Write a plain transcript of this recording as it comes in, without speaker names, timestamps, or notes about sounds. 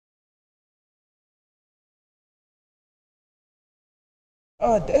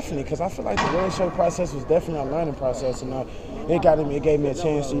Definitely, because I feel like the ratio process was definitely a learning process. It gave me a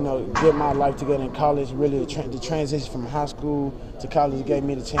chance to, get my life together in college. Really, the transition from high school to college gave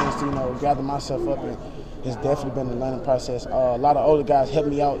me the chance to, gather myself up, and it's definitely been a learning process. A lot of older guys helped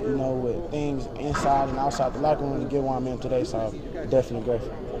me out, with things inside and outside the locker room to get where I'm in today. So I'm definitely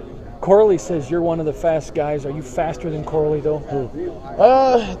grateful. Corley says you're one of the fast guys. Are you faster than Corley, though?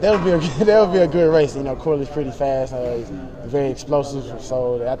 That would be a good race. Corley's pretty fast. He's very explosive,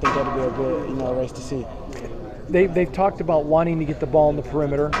 so I think that'll be a good, race to see. They've talked about wanting to get the ball in the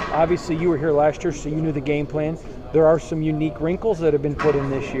perimeter. Obviously, you were here last year, so you knew the game plan. There are some unique wrinkles that have been put in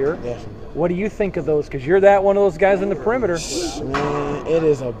this year. Definitely. What do you think of those? Because you're one of those guys in the perimeter. Man, it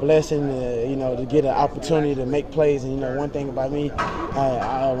is a blessing, to get an opportunity to make plays. And one thing about me,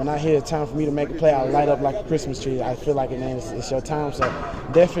 when I hear it's time for me to make a play, I light up like a Christmas tree. I feel like it's your time. So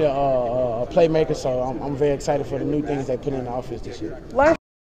definitely a playmaker. So I'm very excited for the new things they put in the offense this year.